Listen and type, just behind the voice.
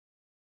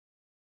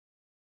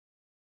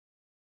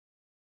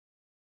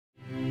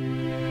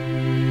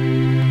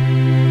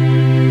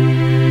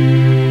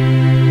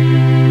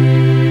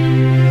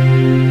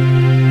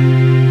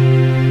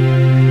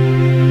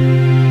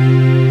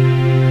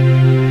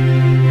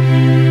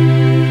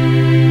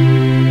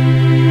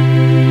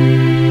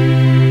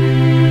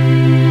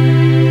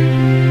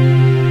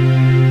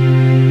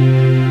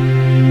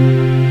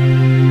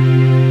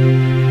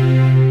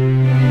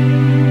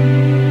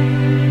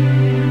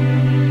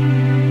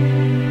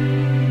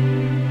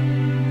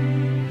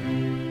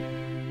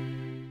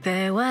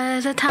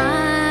a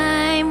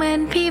time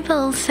when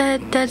people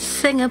said that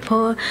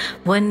Singapore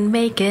wouldn't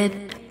make it,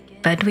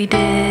 but we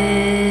did.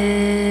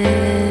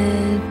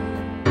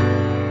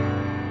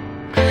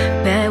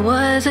 There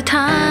was a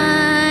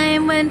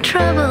time when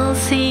trouble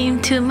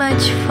seemed too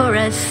much for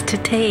us to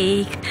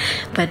take,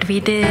 but we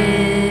did.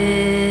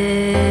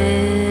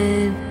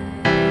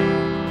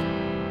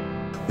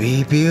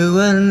 We built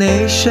a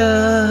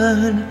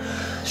nation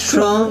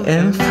strong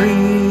and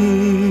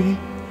free,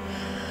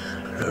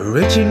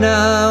 reaching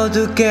out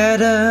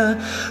together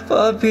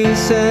for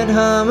peace and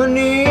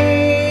harmony.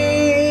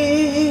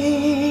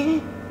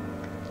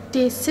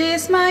 This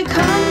is my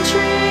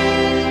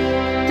country,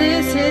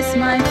 this is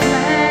my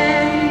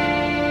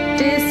flag,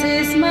 this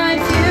is my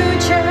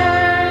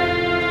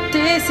future,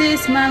 this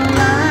is my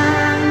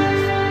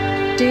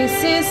life,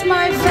 this is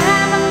my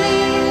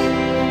family,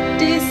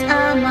 these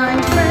are my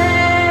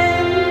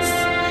friends.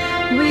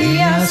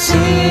 We are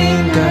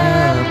Singapore,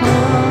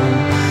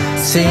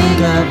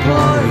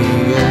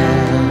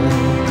 Singaporean.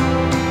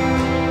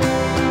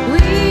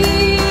 We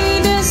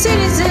the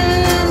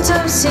citizens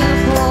of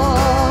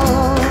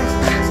Singapore,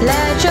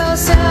 pledge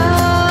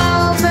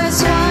yourself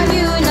as one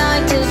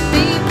united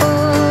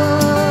people,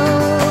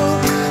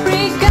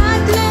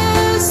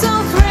 regardless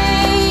of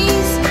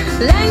race,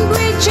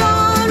 language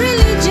or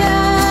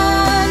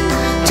religion,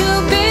 to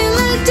build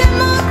a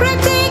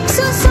democratic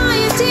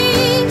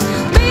society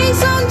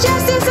based on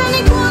justice and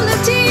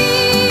equality,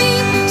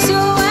 so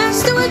as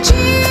to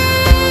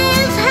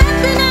achieve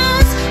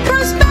happiness,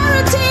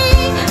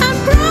 prosperity and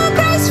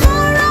progress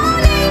for our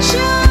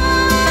nation.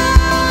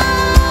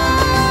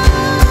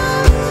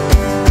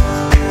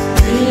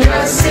 We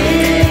are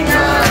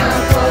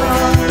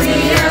Singapore, we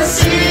are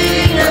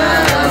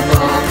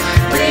Singapore,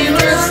 we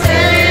will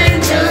stand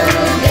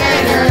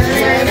together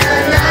let a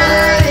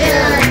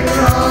lion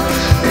roar.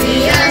 We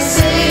are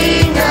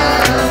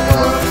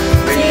Singapore,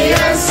 we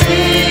are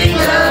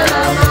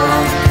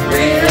Singapore,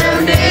 we're a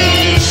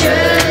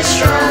nation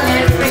strong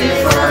and free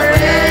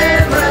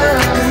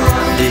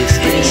forevermore. This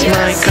is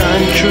my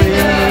country,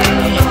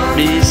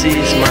 this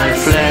is my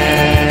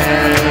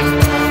flag,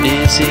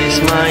 this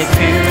is my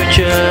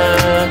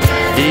future,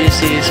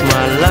 this is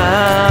my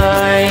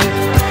life,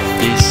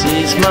 this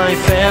is my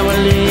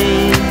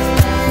family,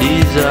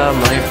 these are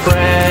my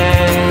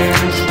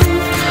friends.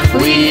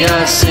 We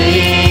are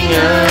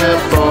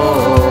Singapore,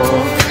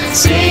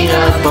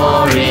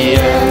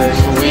 Singaporeans.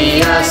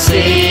 We are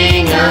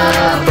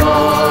Singapore.